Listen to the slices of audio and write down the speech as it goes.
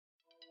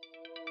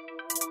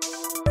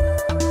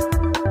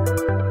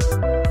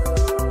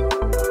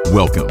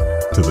Welcome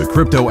to the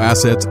Crypto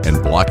Assets and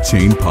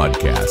Blockchain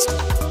Podcast.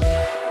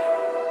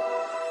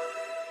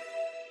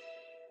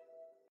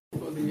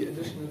 For the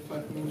additional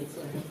 5 minutes,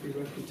 I have the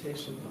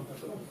reputation of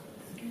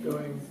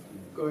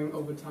going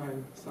over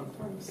time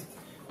sometimes.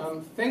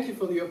 Thank you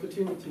for the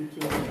opportunity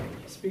to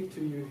speak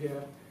to you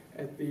here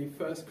at the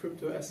first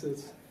Crypto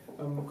Assets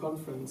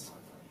conference.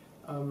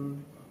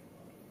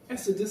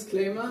 As a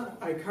disclaimer,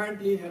 I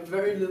currently have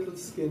very little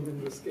skin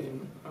in this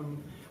game.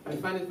 I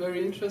find it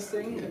very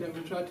interesting, and I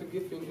will try to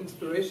give you an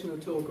inspirational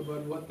talk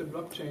about what the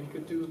blockchain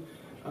could do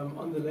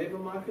on the labor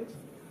market.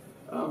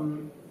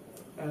 We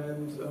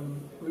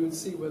will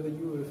see whether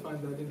you will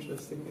find that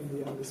interesting in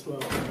the end as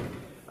well.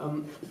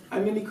 I'm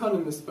an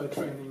economist by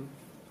training,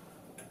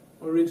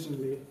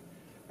 originally.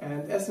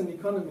 And as an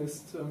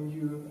economist,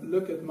 you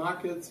look at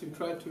markets, you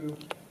try to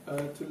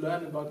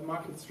learn about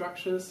market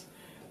structures,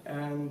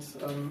 and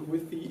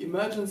with the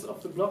emergence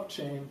of the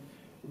blockchain,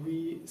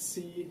 we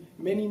see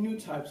many new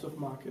types of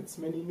markets,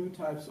 many new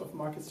types of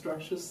market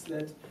structures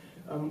that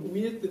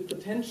wield the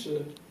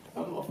potential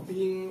of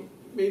being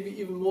maybe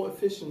even more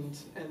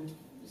efficient and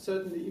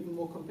certainly even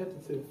more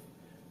competitive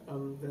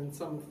than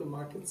some of the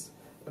markets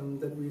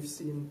that we've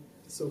seen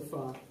so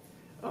far.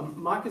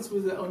 Markets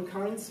with their own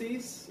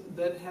currencies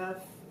that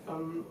have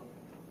a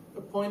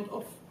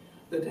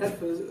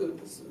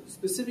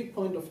specific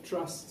point of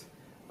trust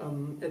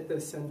at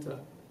their center.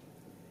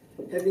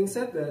 Having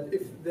said that,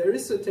 if there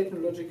is a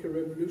technological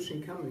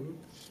revolution coming,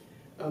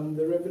 a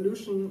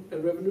revolution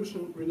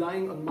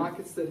relying on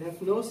markets that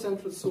have no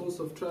central source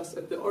of trust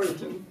at the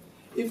origin,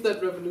 if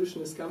that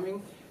revolution is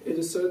coming, it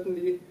is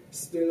certainly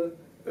still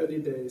early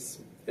days.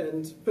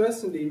 And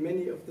personally,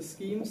 many of the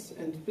schemes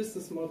and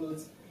business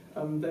models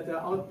that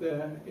are out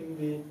there in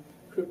the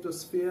crypto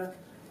sphere,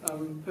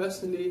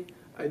 personally,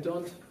 I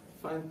don't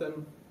find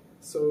them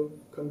so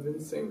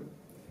convincing.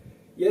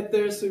 Yet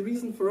there is a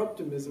reason for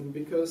optimism,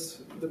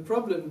 because the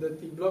problem that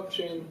the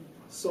blockchain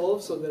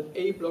solves, or that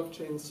a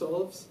blockchain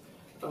solves,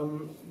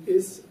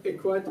 is a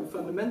quite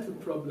fundamental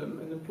problem,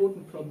 an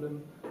important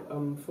problem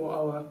for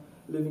our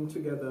living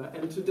together.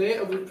 And today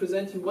I will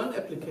present you one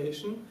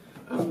application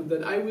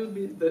that I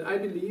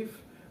believe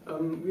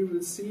we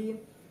will see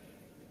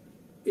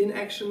in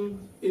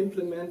action,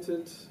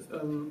 implemented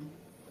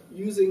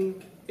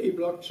using a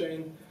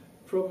blockchain,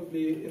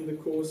 probably in the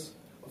course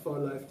of our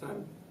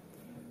lifetime.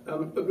 A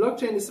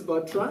blockchain is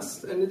about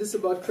trust, and it is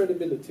about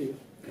credibility.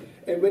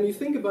 And when you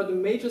think about a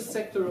major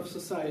sector of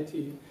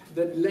society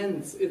that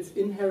lends its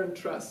inherent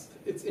trust,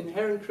 its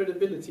inherent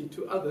credibility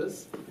to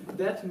others,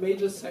 that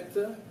major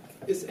sector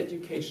is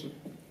education.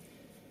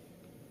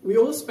 We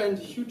all spend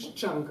a huge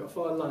chunk of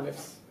our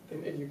lives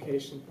in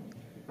education.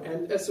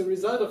 And as a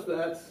result of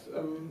that,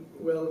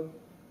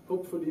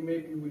 hopefully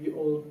maybe we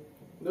all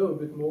know a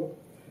bit more.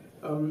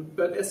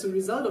 But as a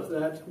result of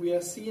that, we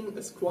are seen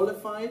as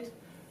qualified.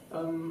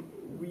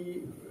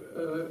 We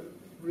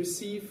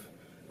receive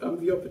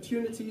the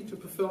opportunity to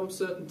perform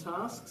certain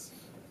tasks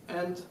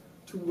and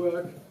to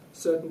work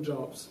certain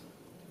jobs.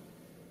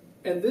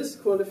 And this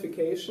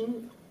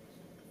qualification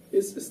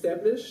is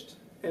established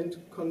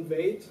and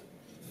conveyed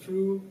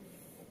through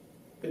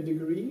a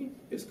degree,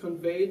 is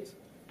conveyed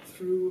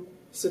through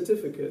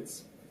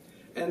certificates.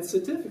 And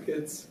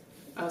certificates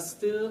are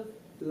still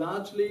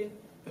largely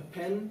a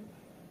pen,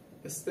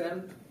 a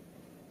stamp,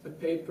 a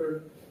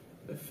paper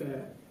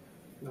affair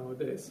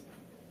nowadays.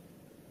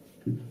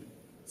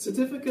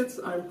 Certificates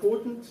are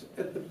important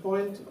at the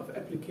point of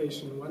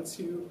application, once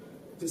you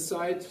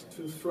decide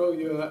to throw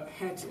your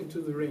hat into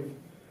the ring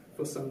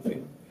for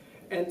something.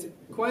 And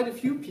quite a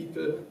few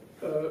people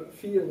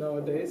feel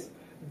nowadays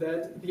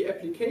that the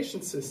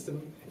application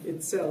system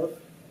itself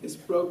is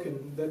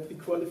broken, that the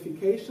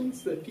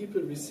qualifications that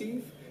people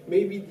receive,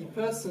 maybe the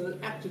personal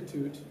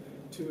aptitude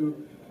to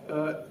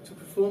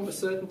perform a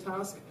certain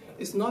task,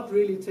 is not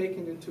really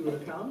taken into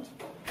account,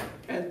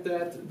 and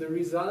that the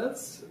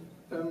results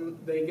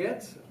they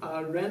get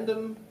are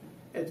random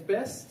at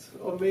best,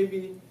 or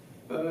maybe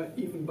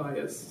even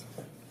biased.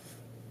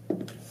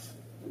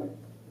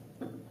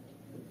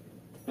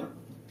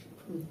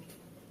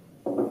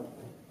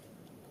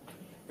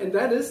 And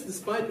that is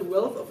despite the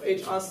wealth of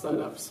HR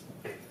startups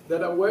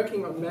that are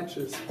working on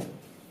matches.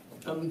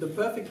 The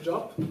perfect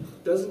job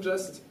doesn't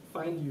just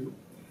find you.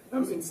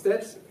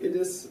 Instead, it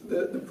is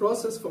the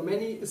process for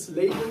many is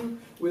laden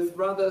with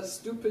rather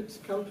stupid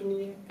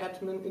company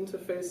admin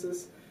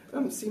interfaces,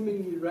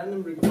 seemingly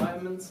random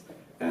requirements,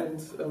 and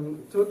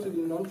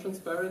totally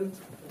non-transparent,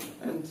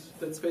 and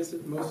let's face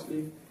it,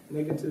 mostly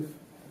negative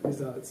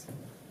results.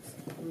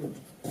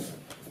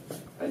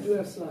 I do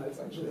have slides,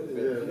 actually.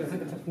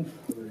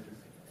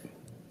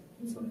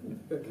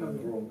 They're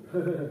coming.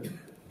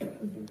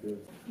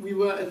 We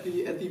were at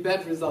the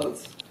bad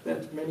results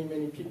that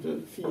many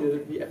people feel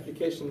the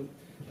application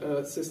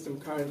system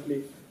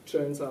currently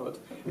churns out.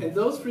 And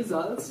those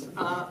results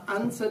are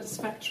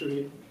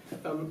unsatisfactory,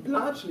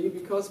 largely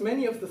because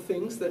many of the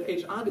things that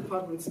HR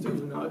departments do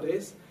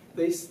nowadays,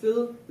 they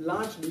still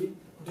largely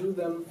do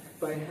them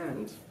by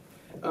hand.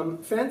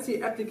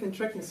 Fancy applicant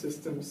tracking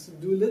systems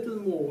do little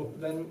more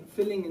than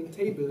filling in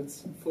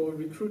tables for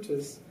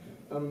recruiters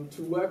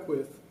to work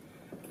with.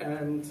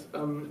 And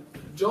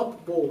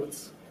job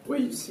boards, where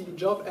you see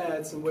job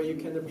ads and where you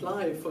can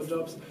apply for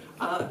jobs,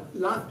 are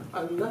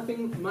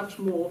nothing much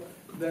more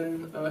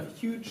than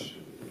huge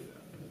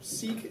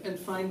seek and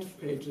find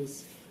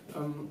pages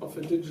of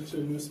a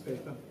digital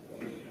newspaper.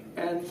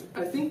 And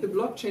I think the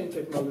blockchain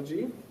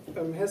technology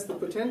has the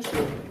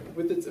potential,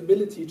 with its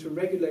ability to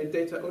regulate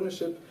data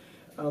ownership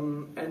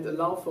and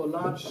allow for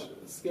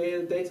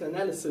large-scale data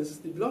analysis,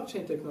 the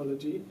blockchain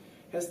technology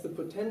has the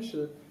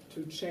potential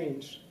to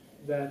change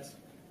that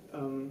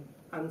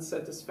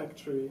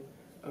unsatisfactory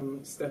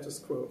status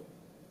quo.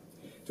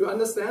 To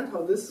understand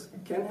how this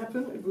can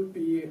happen, it would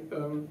be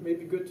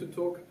maybe good to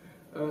talk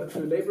to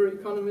a labor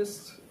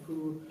economist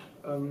who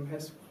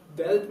has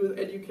dealt with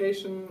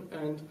education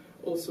and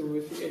also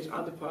with the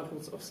HR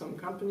departments of some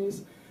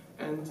companies,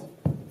 and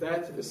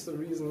that is the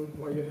reason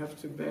why you have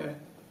to bear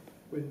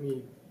with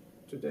me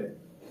today.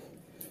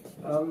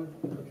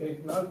 Okay,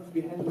 now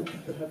we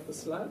have the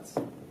slides.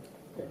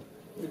 Okay,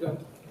 we don't.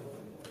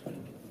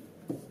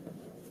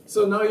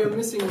 So now you're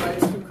missing my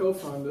two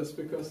co-founders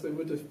because they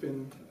would have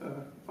been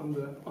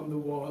on the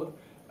wall.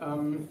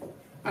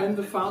 I'm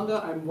the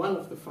founder. I'm one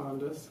of the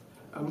founders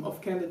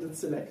of Candidate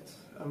Select.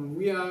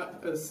 We are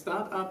a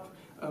startup.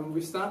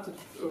 We started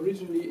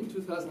originally in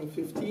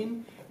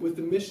 2015 with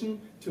the mission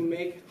to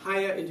make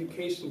higher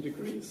education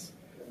degrees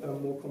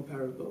more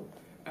comparable.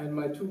 And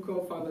my two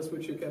co-founders,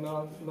 which you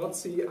cannot not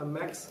see, are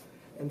Max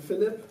and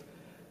Philip.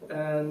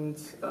 And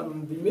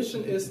the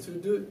mission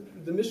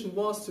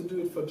was to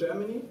do it for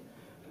Germany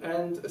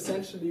and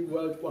essentially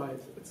worldwide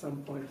at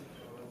some point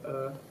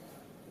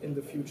in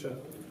the future.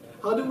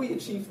 How do we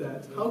achieve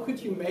that? How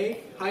could you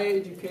make higher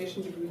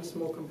education degrees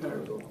more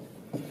comparable?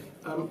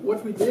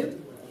 What we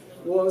did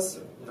was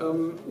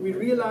we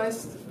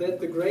realized that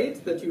the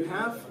grade that you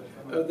have,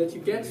 that you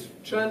get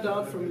churned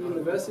out from the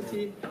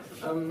university,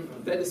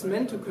 that is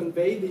meant to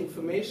convey the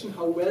information,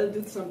 how well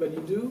did somebody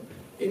do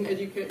in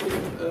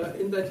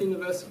that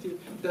university,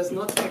 does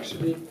not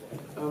actually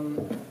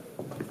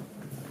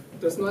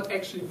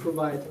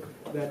provide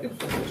that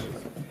information.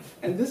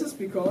 And this is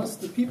because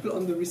the people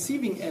on the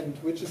receiving end,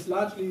 which is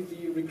largely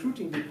the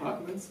recruiting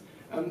departments,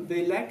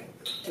 they lack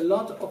a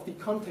lot of the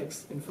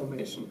context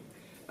information.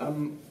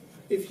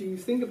 If you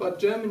think about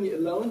Germany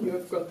alone, you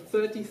have got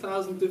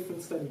 30,000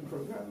 different study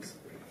programs.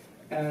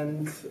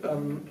 And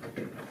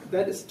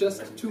that is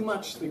just too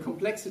much. The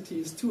complexity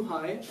is too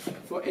high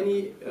for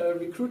any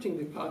recruiting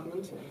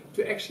department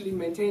to actually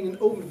maintain an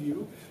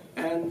overview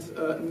and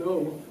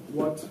know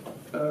what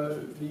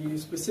the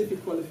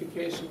specific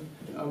qualification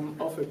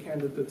of a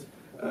candidate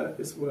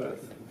is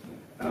worth.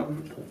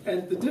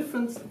 And the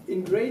difference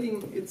in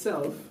grading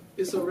itself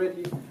is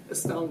already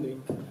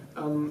astounding.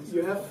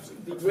 You have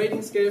the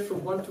grading scale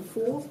from 1 to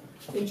 4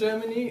 in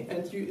Germany,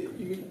 and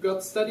you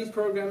got study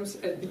programs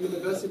at the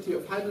University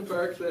of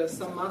Heidelberg. There are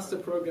some master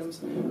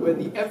programs where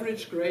the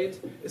average grade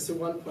is a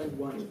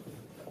 1.1.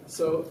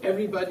 So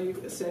everybody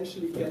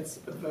essentially gets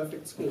a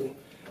perfect score.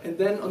 And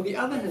then on the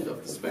other end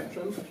of the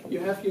spectrum, you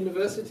have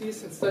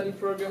universities and study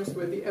programs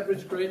where the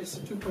average grade is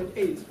a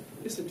 2.8,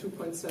 is a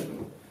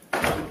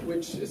 2.7,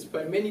 which is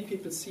by many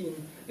people seen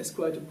as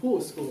quite a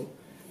poor score,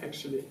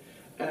 actually.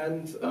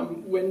 And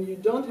when you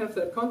don't have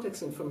that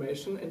context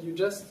information and you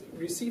just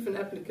receive an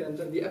applicant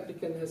and the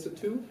applicant has a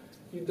 2,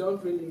 you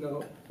don't really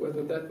know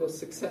whether that was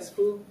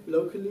successful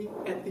locally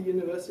at the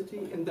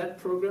university in that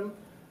program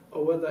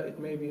or whether it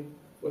maybe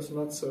was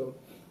not so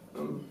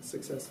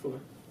successful.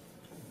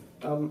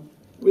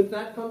 With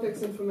that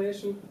context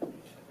information,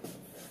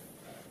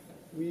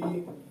 we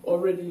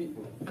already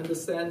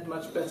understand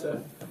much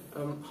better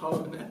how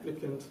an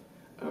applicant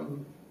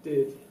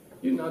did.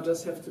 You now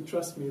just have to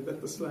trust me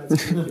that the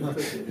slides will be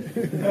pretty.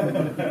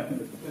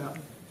 Yeah.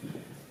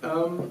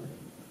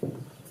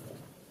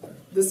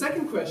 The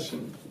second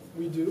question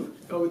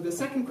the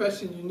second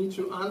question you need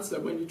to answer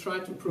when you try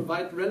to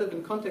provide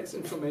relevant context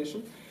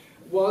information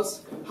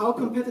was how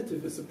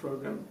competitive is the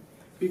program?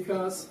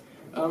 Because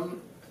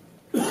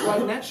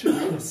quite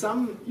naturally,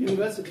 some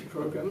university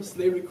programs,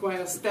 they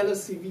require stellar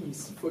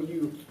CVs for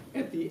you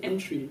at the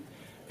entry.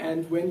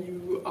 And when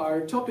you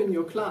are top in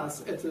your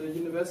class at a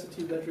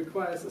university that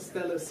requires a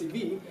stellar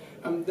CV,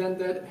 then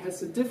that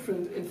has a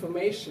different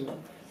information,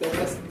 that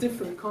has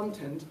different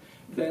content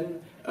than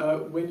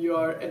when you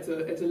are at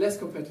a less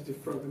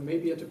competitive program,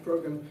 maybe at a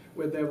program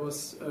where there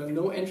was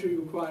no entry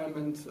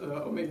requirement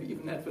or maybe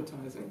even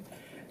advertising.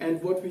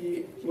 And what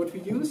we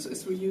use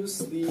is we use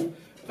the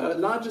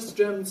largest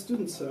German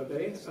student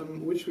survey,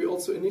 which we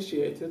also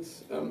initiated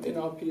in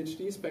our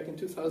PhDs back in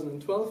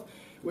 2012,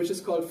 which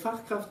is called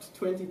Fachkraft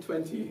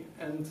 2020.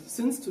 And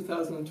since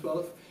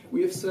 2012,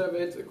 we have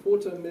surveyed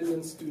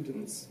 250,000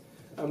 students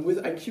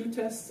with IQ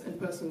tests and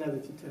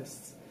personality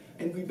tests.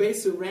 And we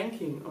base a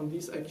ranking on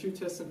these IQ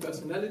tests and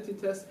personality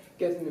tests,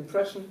 get an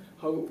impression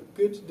how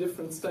good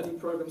different study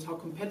programs, how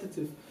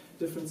competitive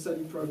different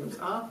study programs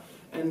are.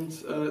 And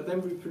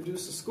then we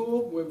produce a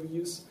score where we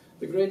use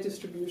the great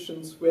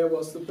distributions, where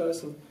was the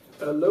person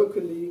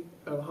locally,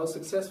 how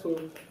successful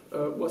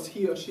was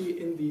he or she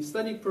in the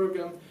study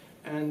program,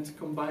 and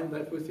combine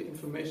that with the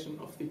information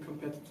of the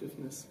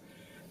competitiveness.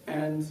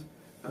 And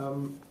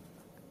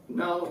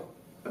now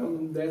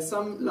there are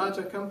some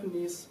larger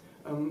companies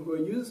who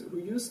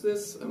use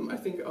this. I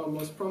think our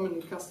most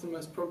prominent customer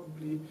is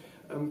probably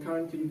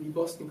currently the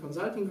Boston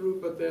Consulting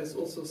Group, but there's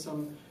also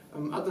some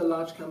other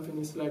large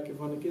companies like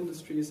Evonik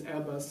Industries,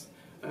 Airbus,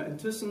 and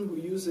Thyssen who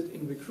use it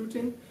in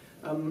recruiting.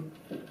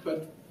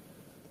 But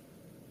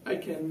I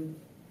can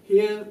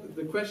hear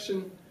the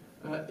question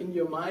in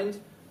your mind.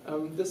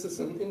 This is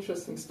an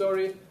interesting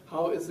story.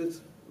 How is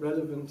it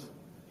relevant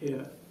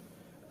here?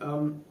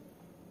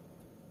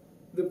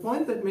 The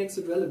point that makes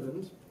it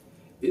relevant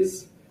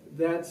is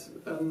that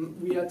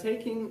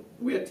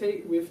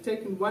we've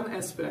taken one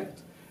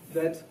aspect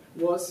that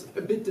was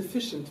a bit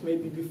deficient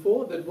maybe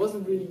before, that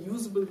wasn't really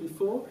usable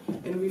before,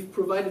 and we've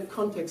provided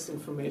context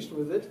information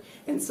with it,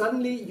 and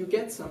suddenly you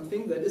get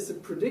something that is a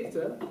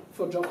predictor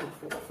for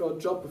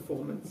job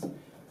performance.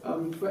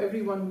 For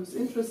everyone who's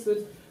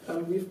interested,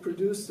 we've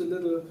produced a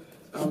little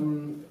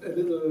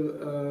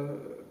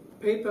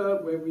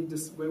paper where we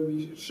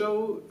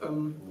show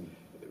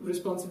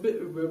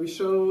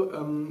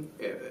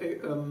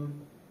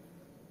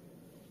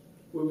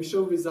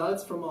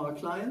results from our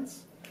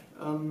clients.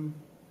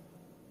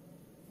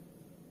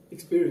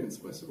 Experience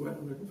was the word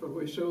I'm looking for.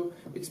 We show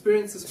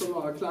experiences from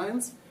our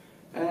clients,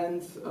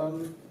 and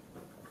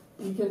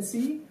we can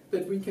see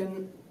that we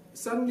can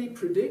suddenly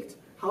predict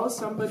how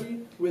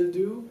somebody will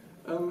do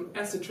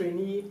as a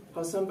trainee,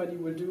 how somebody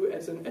will do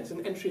at an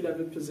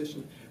entry-level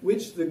position,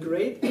 which the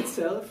grade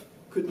itself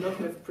could not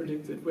have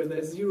predicted, where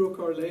there's zero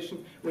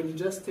correlation when you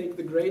just take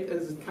the grade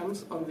as it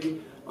comes on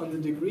the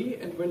degree,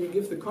 and when you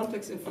give the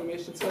context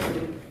information,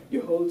 suddenly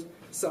you hold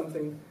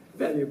something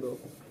valuable.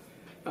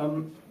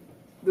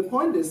 The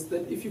point is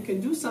that if you can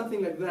do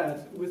something like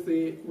that with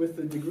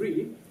the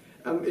degree,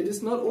 it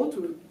is not all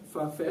too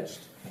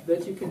far-fetched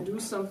that you can do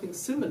something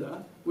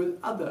similar with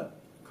other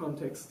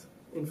context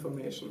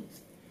information.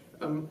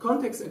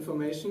 Context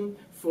information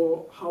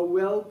for how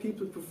well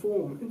people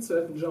perform in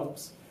certain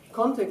jobs.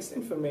 Context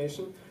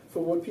information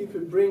for what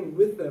people bring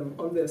with them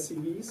on their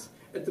CVs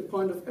at the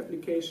point of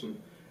application.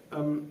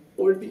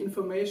 Or the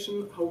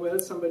information how well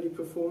somebody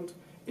performed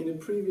in a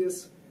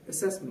previous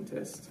assessment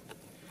test.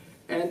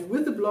 And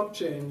with the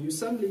blockchain, you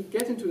suddenly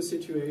get into a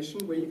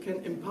situation where you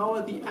can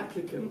empower the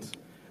applicant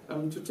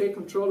to take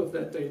control of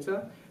that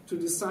data, to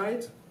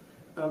decide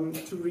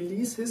to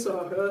release his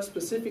or her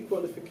specific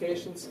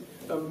qualifications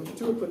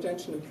to a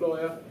potential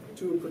employer,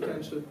 to a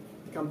potential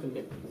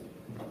company.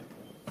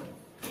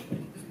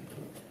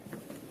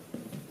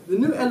 The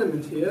new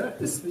element here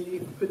is the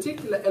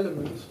particular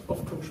element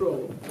of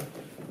control.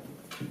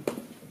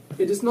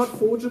 It is not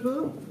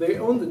forgeable, they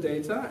own the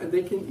data, and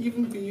they can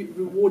even be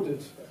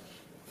rewarded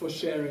for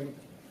sharing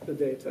the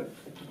data.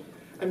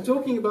 I'm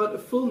talking about a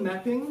full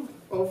mapping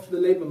of the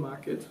labor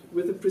market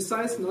with a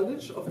precise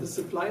knowledge of the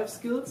supply of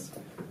skills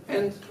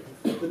and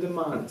the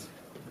demand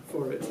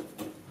for it.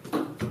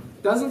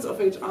 Dozens of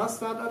HR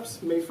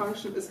startups may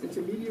function as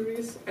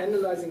intermediaries,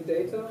 analyzing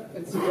data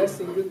and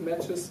suggesting good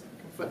matches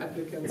for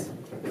applicants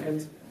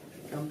and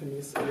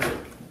companies alike.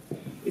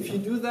 If you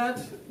do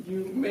that,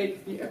 you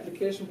make the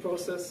application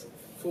process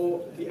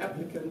for the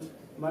applicant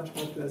much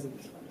more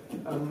pleasant.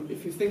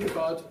 If you think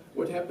about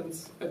what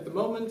happens at the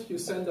moment, you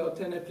send out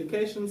 10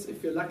 applications.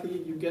 If you're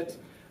lucky, you get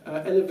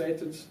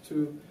elevated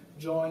to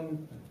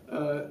join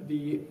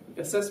the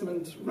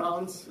assessment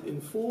rounds in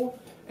 4,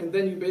 and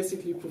then you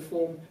basically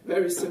perform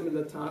very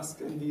similar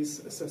tasks in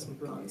these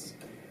assessment rounds.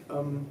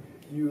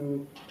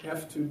 You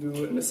have to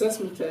do an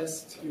assessment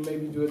test, you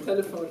maybe do a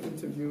telephone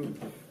interview,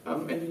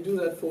 and you do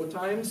that 4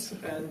 times,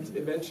 and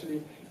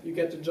eventually you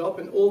get the job,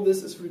 and all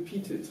this is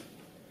repeated.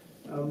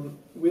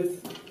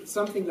 With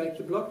something like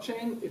the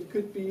blockchain, it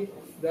could be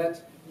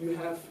that you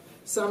have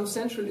some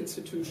central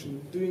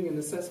institution doing an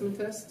assessment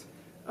test,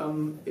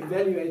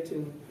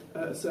 evaluating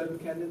a certain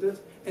candidate,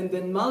 and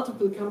then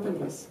multiple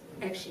companies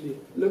actually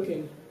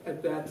looking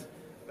at that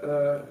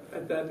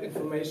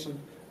information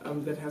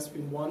that has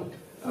been won,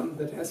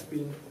 that has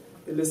been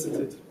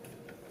elicited.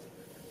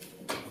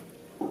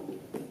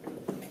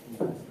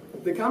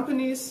 The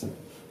companies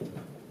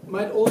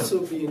might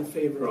also be in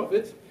favor of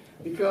it,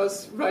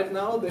 because right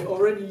now they're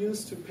already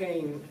used to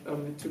paying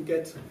to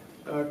get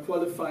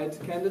qualified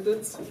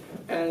candidates,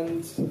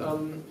 and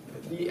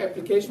the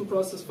application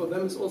process for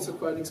them is also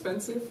quite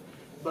expensive.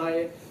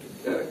 By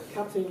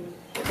cutting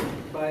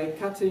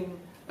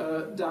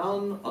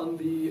down on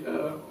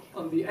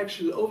the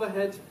actual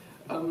overhead,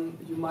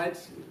 you might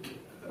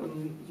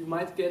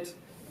get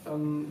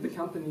the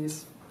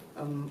companies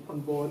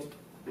on board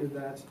with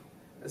that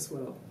as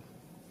well.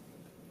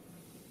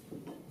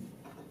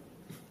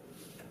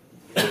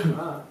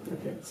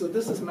 Okay. So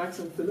this is Max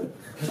and Philip.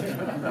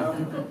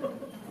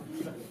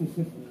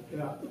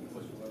 Yeah.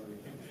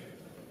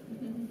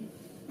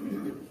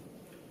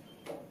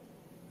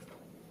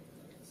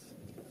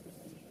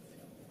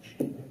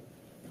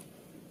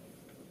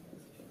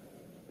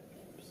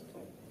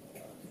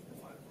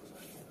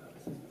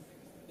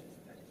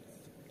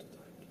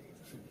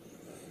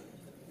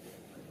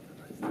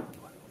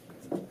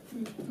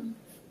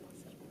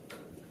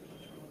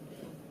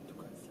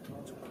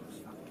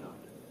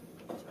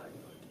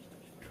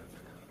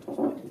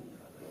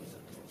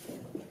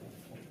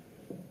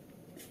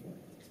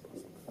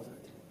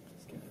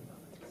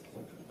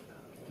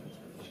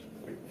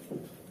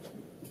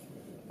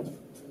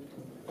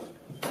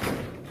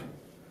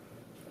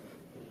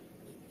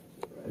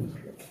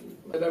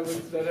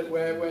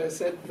 where I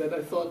said that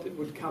I thought it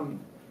would come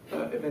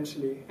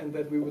eventually, and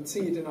that we would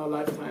see it in our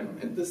lifetime.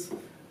 And this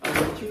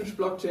huge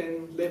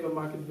blockchain labor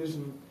market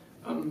vision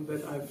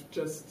that I've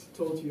just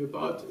told you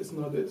about is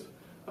not it.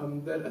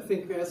 That I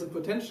think has a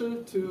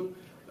potential to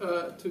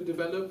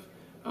develop.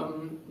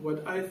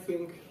 What I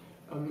think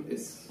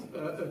is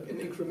an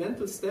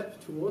incremental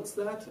step towards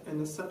that,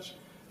 and as such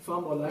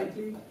far more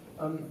likely,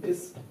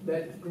 is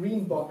that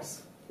green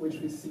box which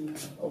we see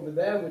over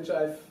there, which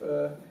I've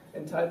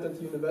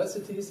entitled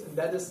Universities, and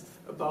that is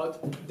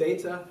about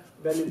data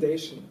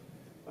validation,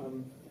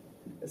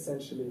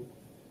 essentially.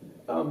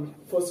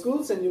 For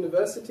schools and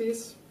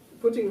universities,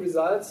 putting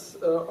results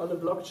on a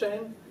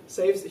blockchain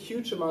saves a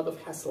huge amount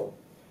of hassle.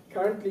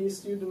 Currently,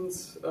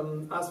 students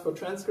ask for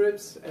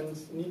transcripts and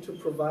need to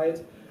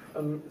provide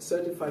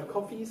certified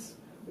copies,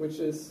 which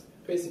is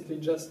basically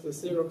just a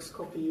Xerox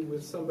copy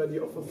with somebody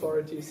of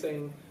authority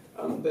saying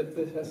that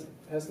this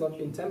has not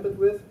been tampered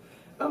with.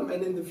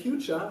 And in the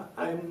future,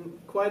 I'm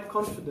quite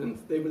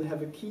confident they will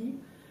have a key,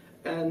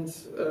 and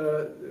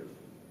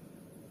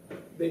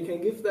they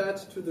can give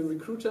that to the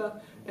recruiter,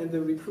 and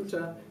the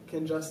recruiter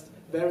can just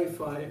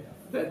verify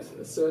that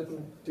a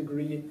certain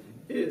degree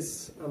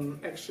is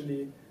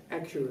actually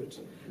accurate.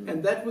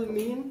 And that will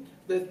mean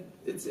that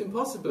it's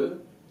impossible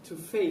to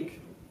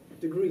fake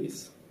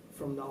degrees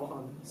from now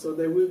on. So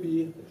there will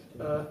be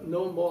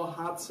no more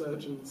heart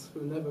surgeons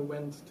who never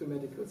went to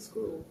medical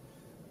school.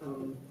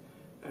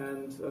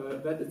 And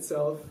that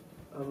itself,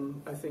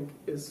 I think,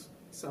 is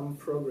some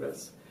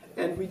progress.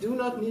 And we do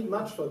not need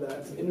much for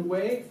that. In a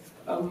way,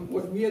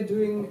 what we are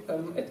doing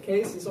at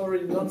CASE is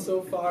already not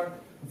so far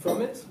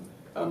from it.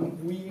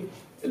 We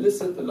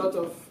elicit a lot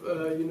of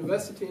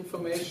university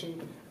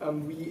information.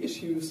 We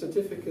issue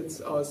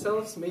certificates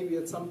ourselves, maybe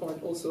at some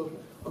point also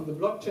on the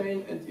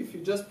blockchain. And if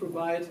you just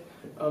provide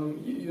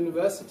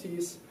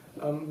universities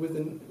with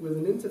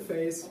an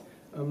interface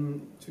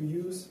to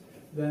use,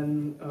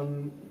 then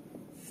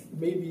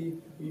maybe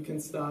you can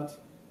start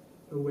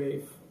a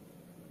wave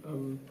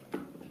and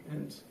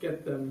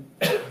get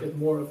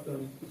more of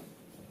them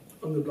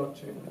on the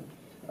blockchain.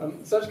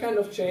 Such kind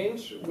of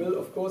change will,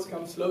 of course,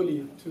 come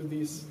slowly to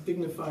these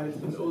dignified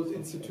and old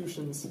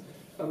institutions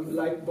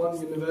like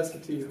Bonn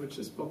University, which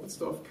is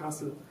Poppelsdorf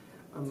Castle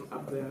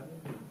up there.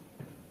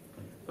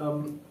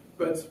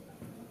 But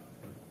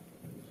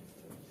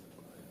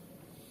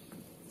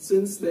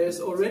since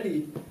there's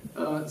already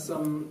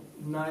some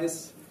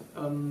nice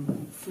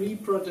free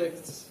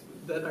projects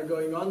that are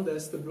going on,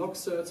 there's the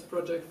BlockCerts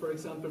project, for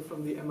example,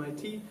 from the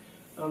MIT,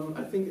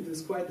 I think it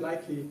is quite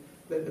likely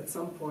that at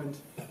some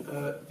point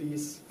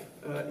these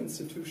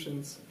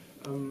institutions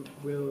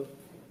will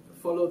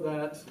follow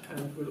that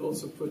and will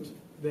also put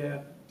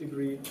their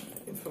degree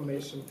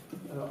information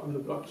on the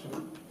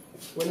blockchain.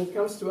 When it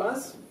comes to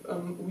us,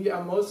 we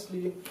are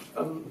mostly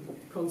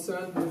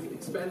concerned with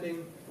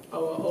expanding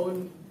our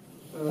own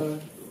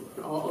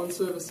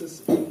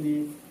services in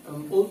the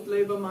old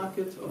labor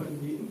market, or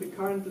in the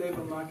current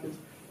labor market,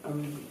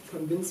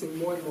 convincing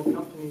more and more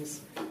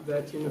companies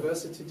that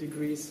university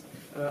degrees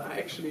are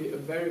actually a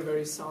very,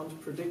 very sound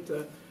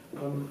predictor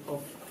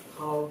of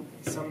how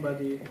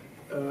somebody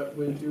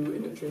will do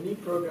in a trainee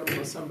program,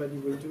 or somebody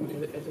will do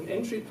at an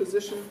entry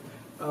position.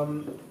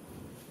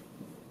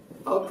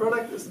 Our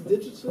product is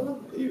digital.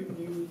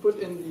 You put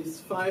in these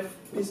 5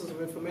 pieces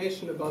of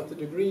information about the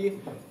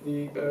degree,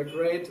 the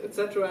grade,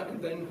 etc.,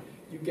 and then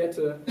you get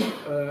an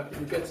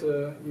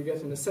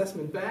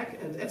assessment back.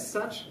 And as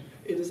such,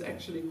 it is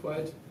actually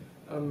quite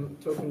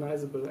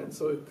tokenizable. And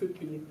so it could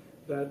be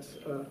that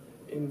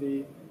in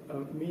the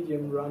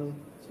medium run,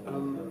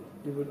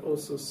 you would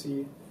also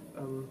see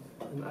an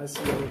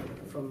ICO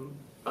from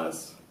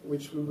us,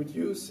 which we would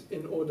use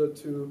in order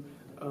to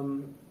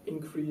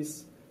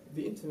increase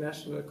the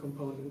international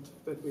component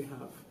that we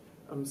have.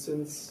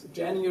 Since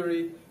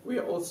January, we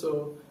are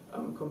also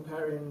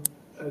comparing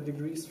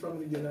degrees from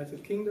the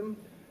United Kingdom.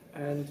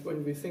 And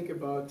when we think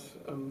about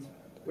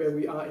where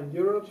we are in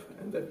Europe,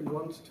 and that we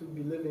want to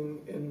be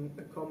living in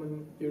a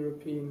common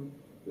European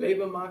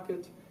labor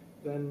market,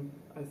 then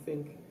I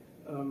think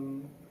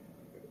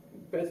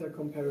better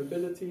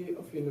comparability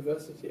of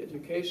university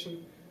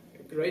education,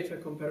 greater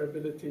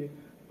comparability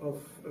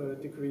of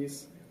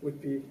degrees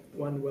would be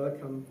one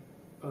welcome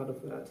part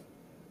of that.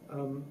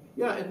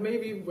 And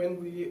maybe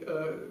when we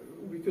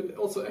could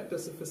also act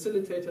as a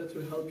facilitator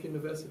to help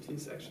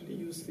universities actually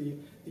use the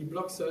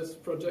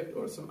BlockCerts project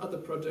or some other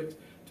project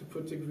to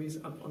put degrees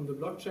up on the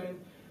blockchain,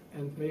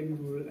 and maybe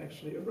we will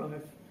actually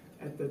arrive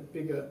at that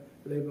bigger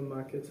labor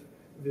market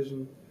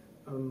vision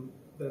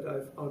that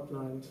I've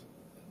outlined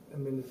a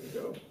minute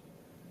ago.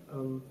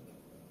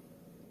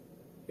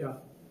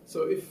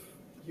 So if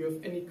you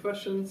have any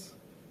questions,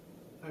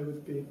 I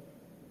would be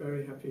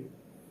very happy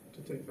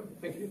to take them.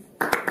 Thank you.